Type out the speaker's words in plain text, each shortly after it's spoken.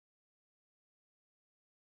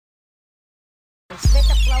Spit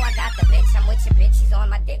the flow, I got the bitch, I'm with your bitch, she's on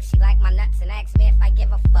my dick. She like my nuts and asks me if I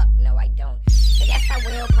give a fuck. No, I don't. But yes, I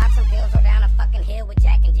will. Pop some pills, go down a fucking hill with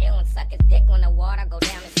Jack and Jill and suck his dick when the water go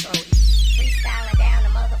down his throat. Freestyling down the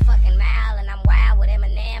motherfucking mile, and I'm wild with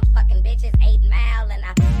Eminem. Fucking bitches 8 Mile, and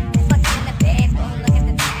I fucking in the bedroom. Look at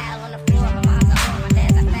the towel on the floor. My mom's on my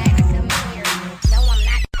dad's a fag. I come here. No, I'm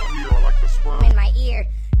not. I like the sperm In my ear.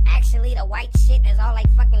 Actually, the white shit is all I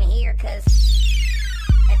fucking hear, cause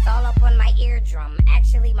it's all up on my eardrum.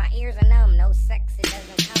 Actually, my ears are numb. No sex, it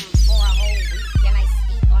doesn't come for a whole week. And I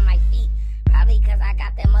sleep on my feet. Probably cause I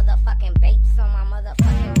got them motherfucking baits on my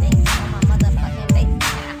motherfucking baits. On my motherfucking baits.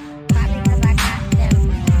 Probably cause I got them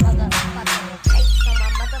motherfucking baits on my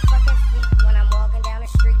motherfucking feet. When I'm walking down the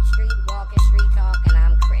street walking, street talking,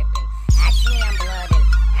 I'm crippin'. Actually, I'm bloodin'.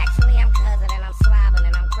 Actually, I'm cousin and I'm slobbing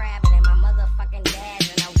and I'm crabbing. And my motherfucking dad's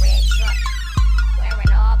in a red truck.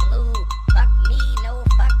 Wearing all blue. Fuck me, no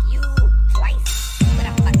fuck you. Twice with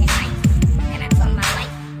a fucking knife. And that's on my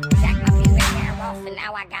life. Jack my pubic hair off and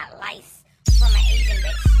now I got lice. From an Asian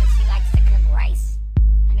bitch and she likes to cook rice.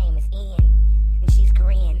 Her name is Ian and she's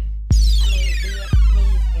Korean. I mean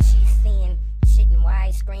Vietnamese and she's seeing shit in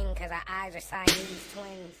widescreen cause her eyes are Siamese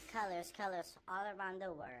twins. Colors all around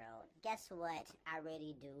the world. Guess what? I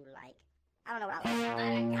really do like. I don't know what I like.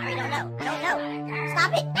 I really don't know. I don't know.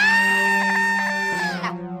 Stop it.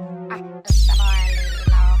 The boy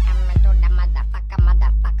Lilo coming to the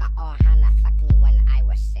motherfucker. Oh, Hannah fucked me when I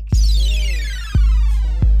was 16.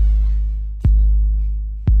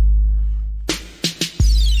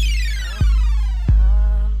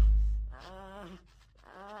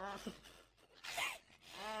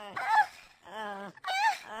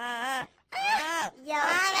 Yo,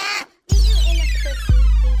 finger in the pussy,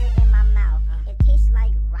 finger in my mouth. It tastes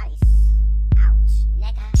like rice. Ouch,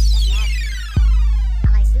 nigga, that's nasty. I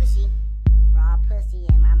like sushi. Raw pussy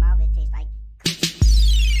in my mouth, it tastes like coochie.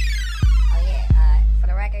 Oh yeah, for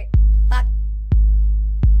the record, fuck.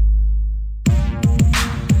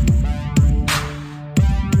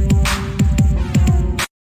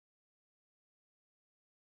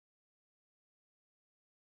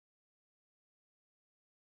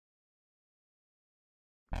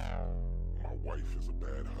 My wife is a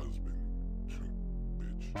bad husband.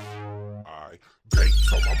 Bitch. I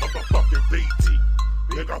dates on my motherfucking BT.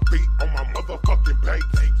 Nigga feet on my motherfucking bait.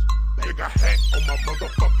 Nigga hat on my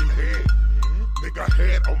motherfucking head. Nigga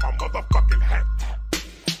head on my motherfucking hat.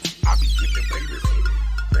 I be kicking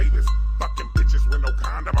babies, fucking bitches with no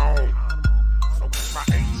condom on. So it's my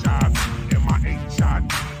HIV and my HID.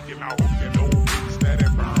 And I hope you know bitch that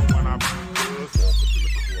it burn when I be good. Walk up in the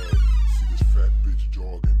club, see this fat bitch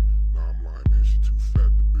jogging. Nah, I'm lying, man, she too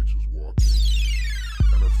fat, the bitch was walking.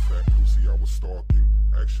 And her fat pussy I was stalking.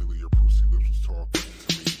 Actually, her pussy lips was talking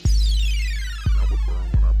to me. And I would burn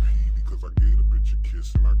when I pee because I gave the bitch a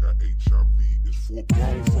kiss and I got HIV. It's full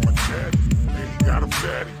blown from a daddy, and he got a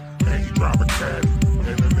fatty, and he drive a caddy,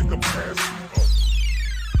 and the nigga passed me up.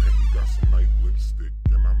 And he got some night lipstick,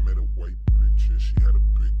 and I met a white bitch and she had a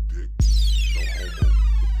big dick. No homo,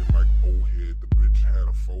 looking like old head. The bitch had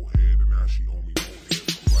a forehead and now she owe me no head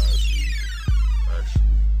from last week.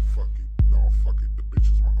 Actually, fuck it. No, fuck it. The bitch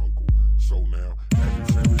is my uncle. So now, every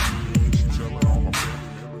time she telling all my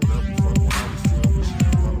family members that we fuck when I was 12 and she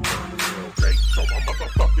run a burn the hell. Dates on my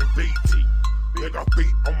motherfucking BT. Nigga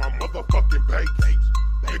feet on my motherfucking bait.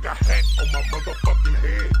 Nigga hat on my motherfucking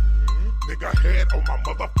head. Nigga head on my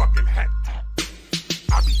motherfucking hat.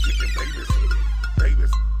 I be kicking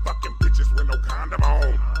babies, fucking bitches with no condom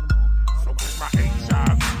on. So it's my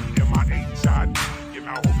HIV and my HID. And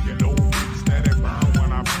I hope you know bitch that it burn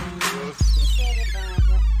when I be good. You said it burns.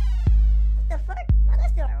 What the fuck? Now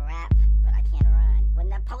let's do a rap, but I can't run. When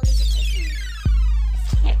the police are chasing me, it's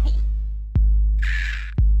scary.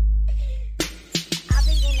 I'll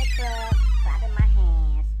be in the club, clapping my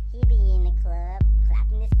hands. He be in the club,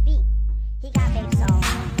 clapping his feet. He got babes on,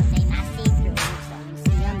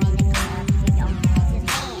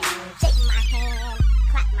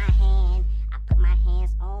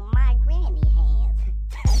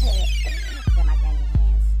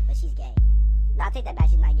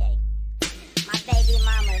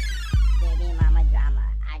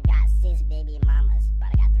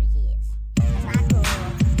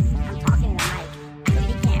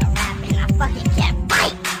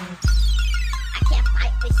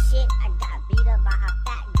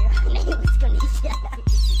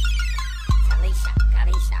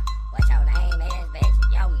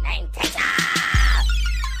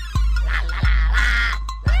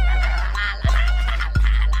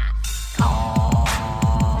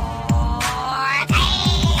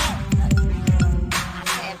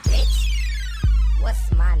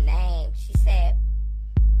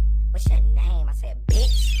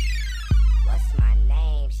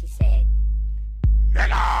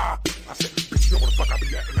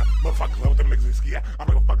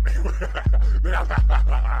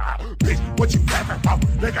 Bitch, what you rapping about?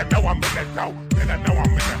 Nigga know I'm in that dough. Nigga know I'm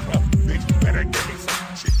in that club. Bitch, better give me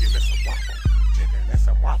some chicken and some waffles. Chicken and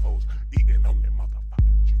some waffles. Eating on that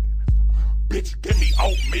motherfucking chicken and some waffles. Bitch, give me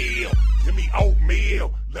oatmeal. Give me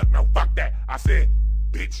oatmeal. Look, no, fuck that. I said,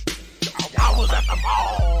 bitch, I was at the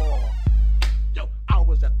mall. Yo, I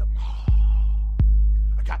was at the mall.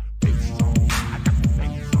 I got face on. I got the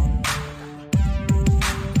face on.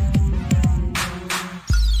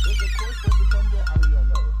 Is the course supposed to come there? I really don't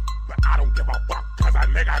know. But I don't give a fuck, cause a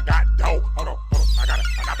nigga got dough. Hold on. I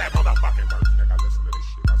got that motherfucking verse, nigga. Listen to this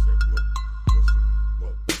shit. I said, look.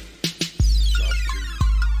 Just please,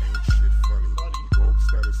 ain't shit funny. Broke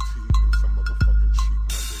status T and some motherfucking cheap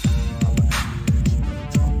Monday.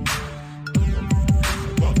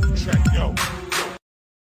 Look, check, yo.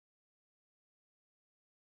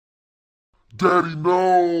 Daddy,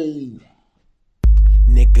 no.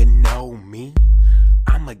 Nigga know me,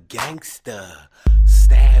 I'm a gangster.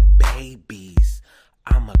 Stab babies,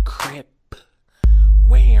 I'm a crip.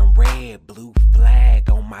 Wearing red, blue flag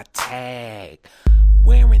on my tag.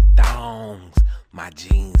 Wearing thongs, my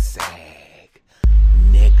jeans sag.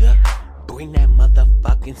 Nigga, bring that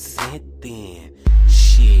motherfucking scent in.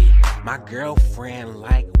 Shit, my girlfriend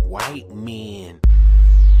like white men.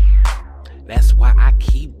 That's why I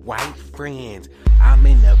keep white friends. I'm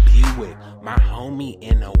in a Buick, my homie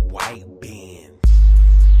in a white Benz.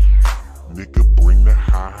 Nigga, bring the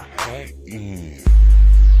hi-hat in.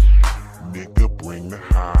 Nigga, bring the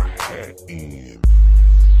hi-hat in.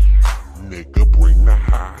 Nigga, bring the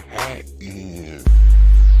hi-hat in.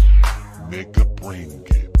 Nigga, bring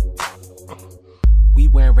it. We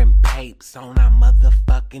wearing papes on our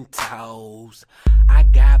motherfucking toes. I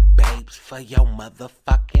got babes for your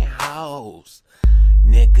motherfucking hoes.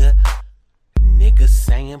 Nigga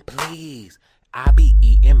saying please. I be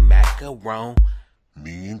eating macaroni.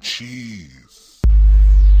 Me and cheese.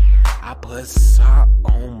 I put salt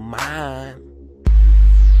on mine.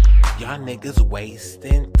 Y'all niggas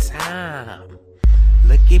wasting time.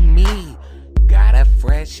 Look at me, got a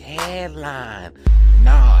fresh hairline.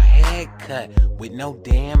 Nah, haircut with no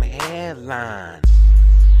damn hairline.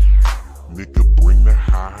 Nigga, bring the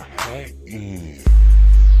hi-hat in.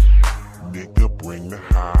 Nigga, bring the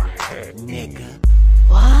hi-hat in. Nigga.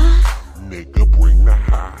 What? Nigga, bring the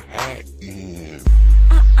hi-hat in.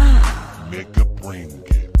 Nigga, bring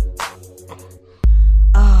it.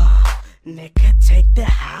 Nigga, take the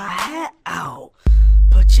hi-hat out.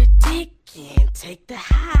 Put your dick in, take the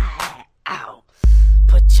hi-hat out.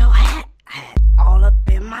 Put your hat all up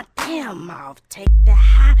in my damn mouth. Take the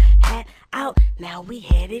hi-hat out, now we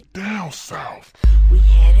headed Down south. We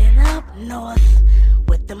headed up north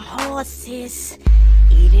with them horses.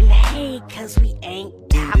 Eating hay cause we ain't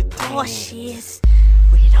got Porsches.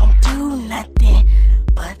 We don't do nothing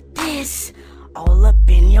but this. All up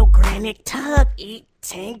in your granny tub,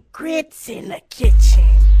 eating grits in the kitchen.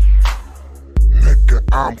 Nigga,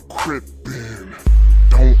 I'm crippin'.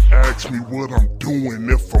 Don't ask me what I'm doing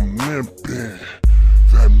if I'm limping.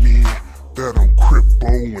 That mean that I'm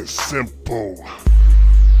crippo and simple.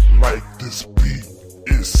 Like this beat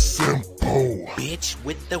is simple. Bitch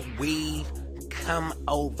with the weave, come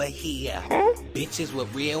over here. Bitches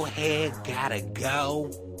with real hair gotta go.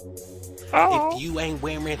 If you ain't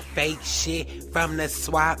wearing fake shit from the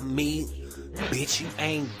swap meet, bitch, you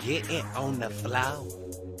ain't getting on the floor.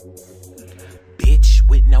 Bitch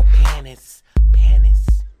with no panties.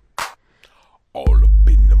 All up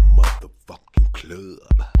in the motherfucking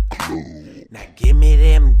club. Now give me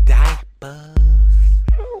them diapers.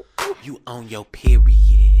 You on your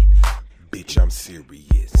period. Bitch, I'm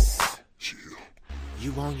serious.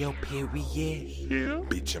 You on your period? Yeah.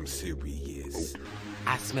 Bitch, I'm serious. Okay.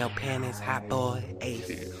 I smell panties, hot boy,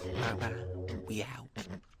 ace. Alright, we out.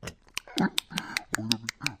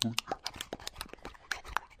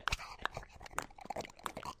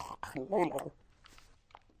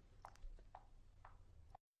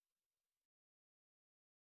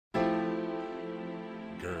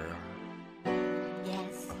 Girl,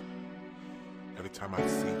 Yes. every time I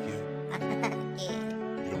see you,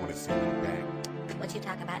 Yeah. you don't want to see me back. What you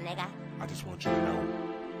talking about, nigga? I just want you to know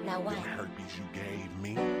No what? the herpes you gave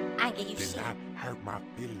me I ain't give you did shit. not hurt my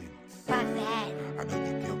feelings. Fuck that. I know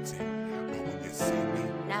you're guilty, but when you see me,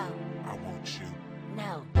 No. I want you.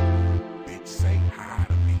 No. Bitch, say hi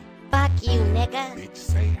to me. Fuck you, nigga. Bitch,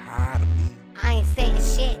 say hi to me. I ain't saying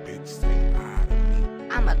shit. Bitch, say hi to me.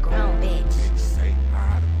 I'm a grown bitch. Bitch, say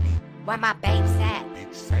hi to me. Where my babes at?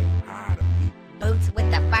 Bitch, say hi to me. Boots with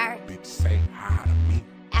the fur. Bitch, say hi to me.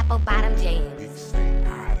 Apple bottom Bitch, jeans. say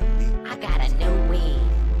hi to me. I got a new weed.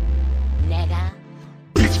 Nigga.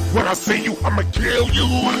 Bitch, when I see you, I'ma kill you.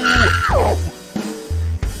 Oh.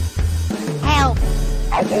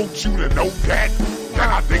 I want you to know that. That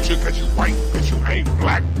I date you cause you white, cause you ain't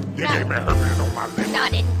black. You gave me herpes on my lips. No, I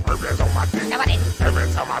didn't. Herpes on my dick. No, I didn't.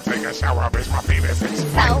 Every time I take a shower, bitch, my penis is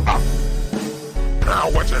white.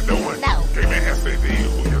 Girl, what you doing? No. Give me STD,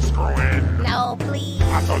 who you screwing? No, please.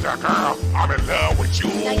 I told ya, girl, I'm in love with you.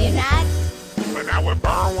 No, you're not. But now it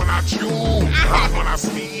burn when I chew, burn when I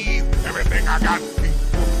sneeze. Everything I got be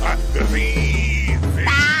a disease.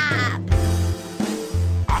 Stop.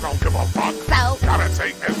 I don't give a fuck. So? Gotta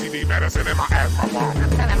take STD medicine in my asthma pump. I'm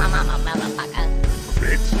telling my mama, motherfucker.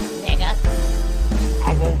 Bitch, Nigga.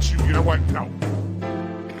 I want you. You know what? No.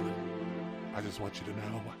 I just want you to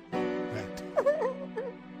know that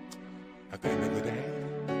at the end of the day,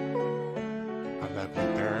 I love you,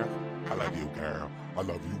 girl. I love you, girl. I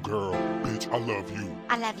love you, girl. Bitch, I love you.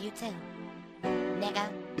 I love you too. Nigga.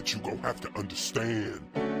 But you gon' have to understand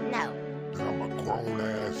No. that I'm a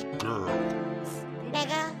grown-ass girl.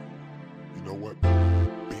 Nigga. You know what?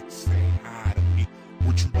 Bitch, say hi to me.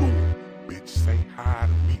 What you doing? Bitch, say hi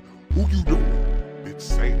to me. Who you doing? Bitch,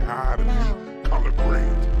 say hi to me. Color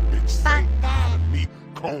grades. Bitch, say Fuck hi that. to me.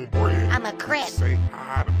 Cornbread. I'm a crip. Bitch, say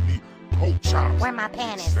hi to me. Pork chops. Where my Bitch,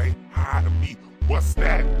 panties? say hi to me. What's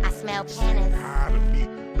that? I smell Say panties. hi to me.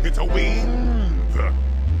 Pizza wings.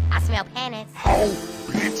 I smell panties. Ho,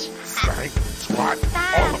 bitch, stank, twat,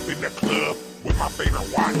 Stop. all up in the club with my favorite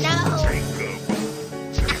watch. No. Jacob.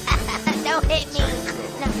 Don't hit me.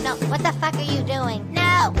 No. What the fuck are you doing?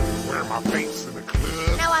 No. Wear my face in the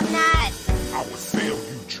club. No, I'm not. I will sell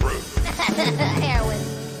you drugs, Heroin.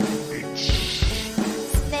 bitch.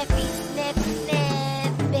 Sniffy, sniff,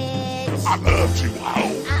 bitch. I loved you, ho.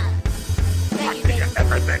 No, I you gave you didn't.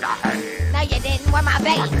 everything I had. No, you didn't. Where my I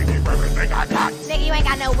baby? gave you everything I got. Nigga, you ain't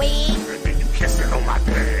got no weed. And then you kissing on my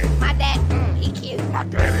dad. My dad, he cute. My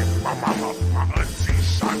daddy, my mama, my auntie,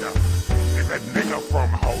 Shonda. And that nigga from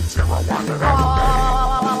Hotel Rwanda.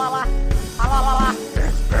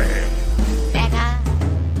 That's bad. Nigga.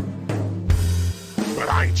 But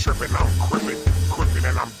I ain't tripping, I'm crippin',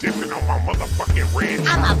 and I'm dipping on my motherfucking red.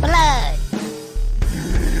 I'm a blood.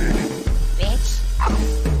 Bitch.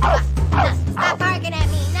 Stop barking at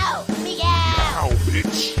me. No. Meow. Now,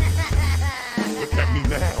 bitch. Look at me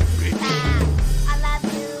now, bitch. Stop. I love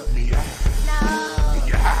you. Meow. No.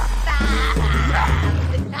 Yeah. Stop. Meow.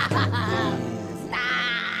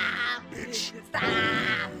 Stop. Bitch.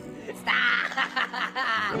 Stop.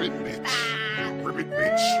 Stop. Ribbit, bitch. Ribbit,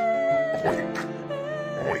 bitch. Oink.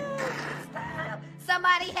 Oink. Stop.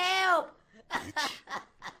 Somebody help.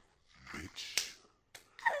 Bitch.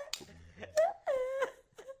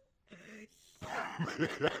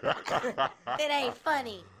 It ain't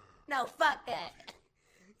funny. No, fuck that.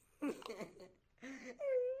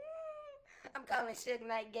 I'm calling Suge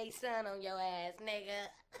Knight gay son on your ass, nigga.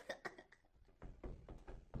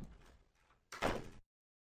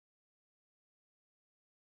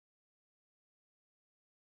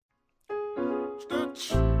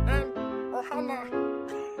 Stitch and Ohana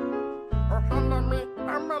me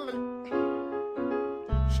Emily.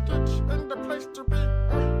 Stitch in the place to be.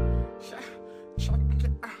 Check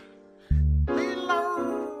it out.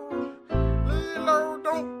 Lilo,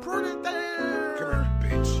 don't put it there. Come here,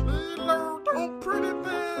 bitch. Lilo, don't put it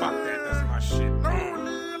there. Fuck that, that's my shit. No,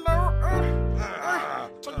 Lilo.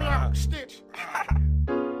 Check me out, Stitch.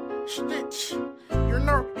 Stitch, you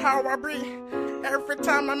know how I be. Every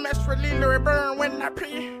time I mess with Lilo, it burn when I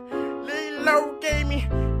pee. Lilo gave me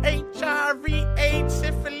HIV, AIDS,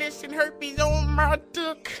 syphilis, and herpes on my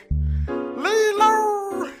dick.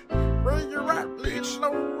 Lilo, where you at,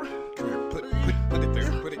 Lilo? Come here, put it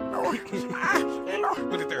there, put it. Lilo.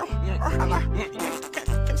 Put it there.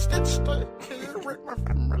 Can Stitch stay here with my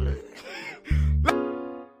family?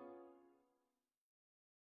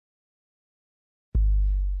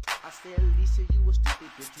 I said, Lisa, you was stupid,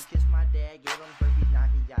 bitch. You kissed my dad, gave him herpes, now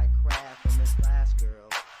he got crab from his last girl.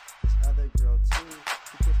 This other girl, too.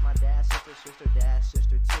 He kissed my dad's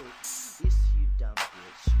sister, too. Lisa, you dumb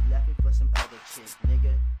bitch. You left me for some other chick,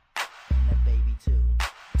 nigga. And that baby, too.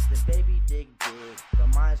 The baby dig big, but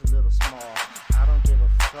mine's a little small. I don't give a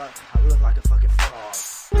fuck. I look like a fucking frog.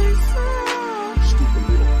 Lisa, Stupid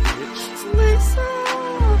little bitch. Lisa.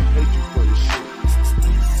 I hate you for this shit.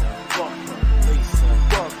 Lisa, fuck her. Lisa,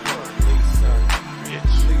 fuck her. Lisa,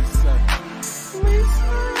 bitch. Lisa,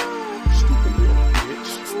 Stupid little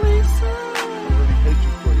bitch. I really hate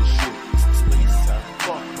you for this shit. Lisa,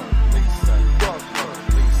 fuck her. Lisa, fuck her.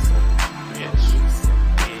 Lisa, bitch. Lisa,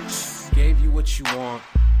 bitch. Gave you what you want,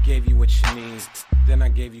 gave you what you need. Then I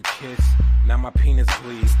gave you kiss, now my penis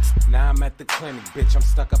bleed. Now I'm at the clinic, bitch, I'm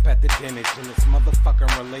stuck up at the dentist. In this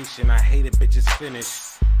motherfucking relation, I hate it, bitch, it's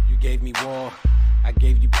finished. You gave me war, I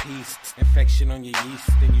gave you peace, infection on your yeast.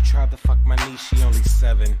 Then you tried to fuck my niece, she only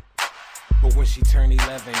 7. But when she turned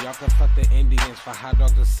 11, y'all can fuck the Indians for hot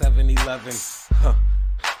dogs at 7-Eleven. Huh.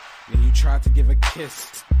 Then you tried to give a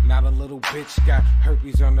kiss. Not a little bitch, got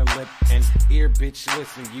herpes on the lip. And ear bitch,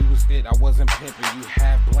 listen, you was it, I wasn't pimping. You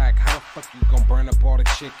half black, how the fuck you gon' burn up all the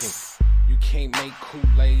chicken? You can't make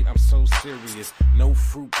Kool-Aid, I'm so serious. No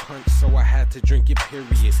fruit punch, so I had to drink it,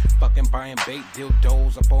 period. Fucking buying bait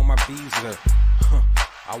dildos up on my visa. Huh,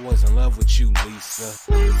 I was in love with you,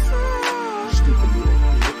 Lisa. You stupid little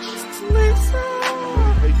bitch. Lisa. I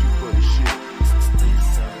really hate you for this shit.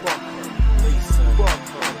 Lisa, Fuck her. Lisa, Fuck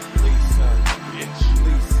her. Lisa, Bitch.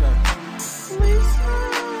 Lisa, Lisa.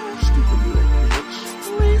 You stupid little bitch.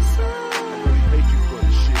 Lisa. I really hate you for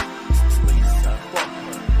this shit. Lisa, Fuck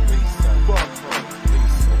her. Lisa, Fuck her.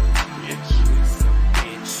 Lisa, Bitch. Lisa,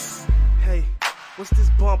 bitch. Hey, what's this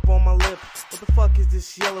bump on my lip? What the fuck is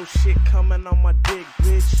this yellow shit coming on my dick,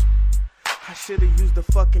 bitch? I should've used the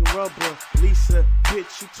fucking rubber. Lisa,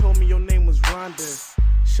 bitch, you told me your name was Rhonda.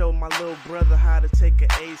 Showed my little brother how to take an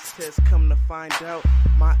AIDS test. Come to find out,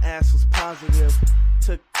 my ass was positive.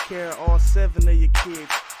 Took care of all 7 of your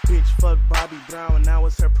kids. Bitch, fuck Barbie Girl, and now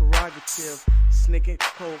it's her prerogative. Snicking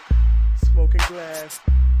coke, smoking glass.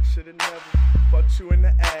 Should've never fucked you in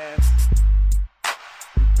the ass.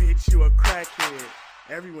 You bitch, you a crackhead.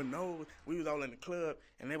 Everyone knows we was all in the club,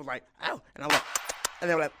 and they was like, ow, and I was like, and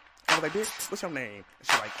they were like, I was like, bitch, what's your name? And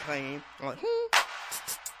she like, Claim. I'm like,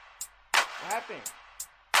 What happened?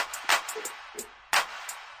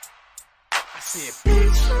 I said,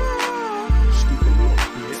 bitch. You stupid little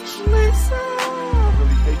bitch. Lisa. I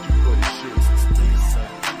really hate you for this shit. Lisa,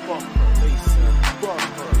 Fuck her. Lisa, Fuck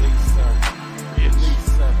her. Lisa, Bitch.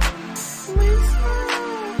 Lisa, Lisa.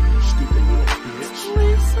 You stupid little bitch.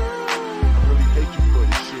 Lisa. I really hate you for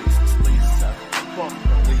this shit. Lisa, Fuck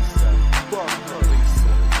her. Lisa, Fuck her.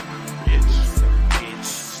 Lisa, Bitch. bitch.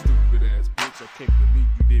 Stupid ass bitch. I can't believe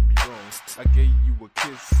you did me wrong. I gave you a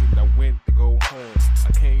kiss and I went to go home.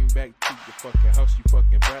 I came back to your fucking house, you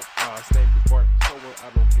fucking brat. I stand before so I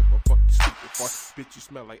don't give a fuck, you stupid fart. Bitch, you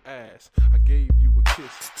smell like ass. I gave you a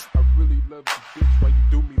kiss. I really love you, bitch. Why you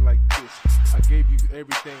do me like this? I gave you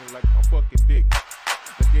everything like a fucking dick.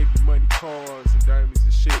 I gave you money, cars, and diamonds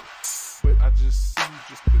and shit. But I just see you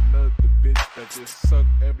just another bitch that just suck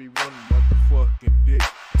everyone motherfucking dick.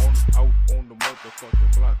 Out on the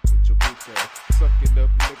motherfucking block with your bitch ass. Sucking up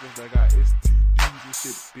niggas that got STDs and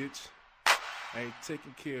shit, bitch. I ain't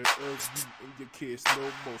taking care of you and your kids no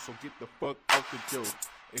more, so get the fuck out the door.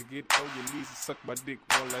 And get on your knees and suck my dick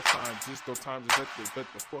one last time. Just no time to let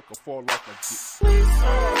the fucker fall off my dick.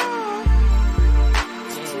 Lisa.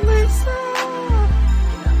 Lisa.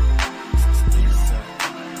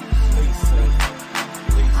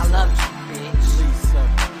 I love you, bitch. Lisa.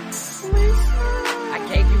 I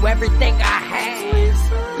gave you everything I had.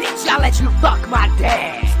 Bitch, I let you fuck my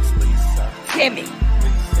dad. Timmy.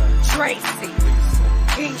 Tracy.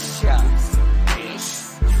 Keisha. Bitch.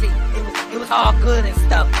 See, it was all good and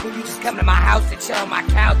stuff when you just come to my house and chill on my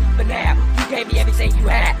couch. But now, you gave me everything you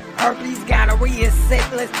had. Herpes, gonorrhea,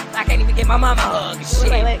 syphilis. I can't even get my mama a hug and shit.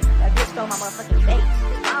 Wait. That bitch stole my motherfucking bait.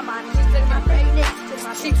 My mom, she took my bait.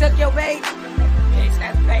 She took your bait? Bitch,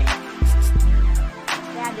 that's bait.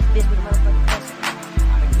 Stab this bitch with a motherfucking pussy.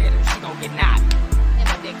 I'ma get her. She gon' get knocked. And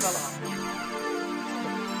my dick fell off.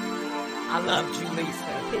 I loved you,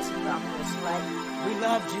 Lisa. Piss me off, little slut. We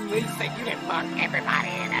loved you, Lisa. You didn't fuck everybody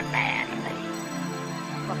in the family.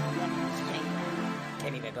 Fucking yucky straight.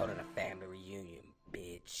 Can't even go to the family reunion,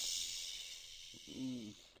 bitch.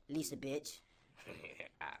 Lisa, bitch.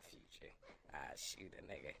 Our future. I shoot a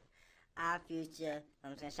nigga. Our future. You know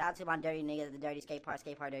what I'm saying? Shout out to my dirty niggas, the dirty skate park,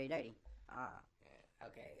 dirty. Yeah,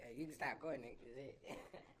 okay, you can stop going, nigga. That's it.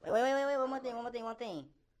 Wait. One more thing.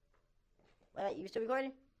 Wait, you still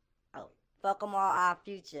recording? Oh, fuck them all, our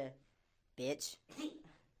future, bitch.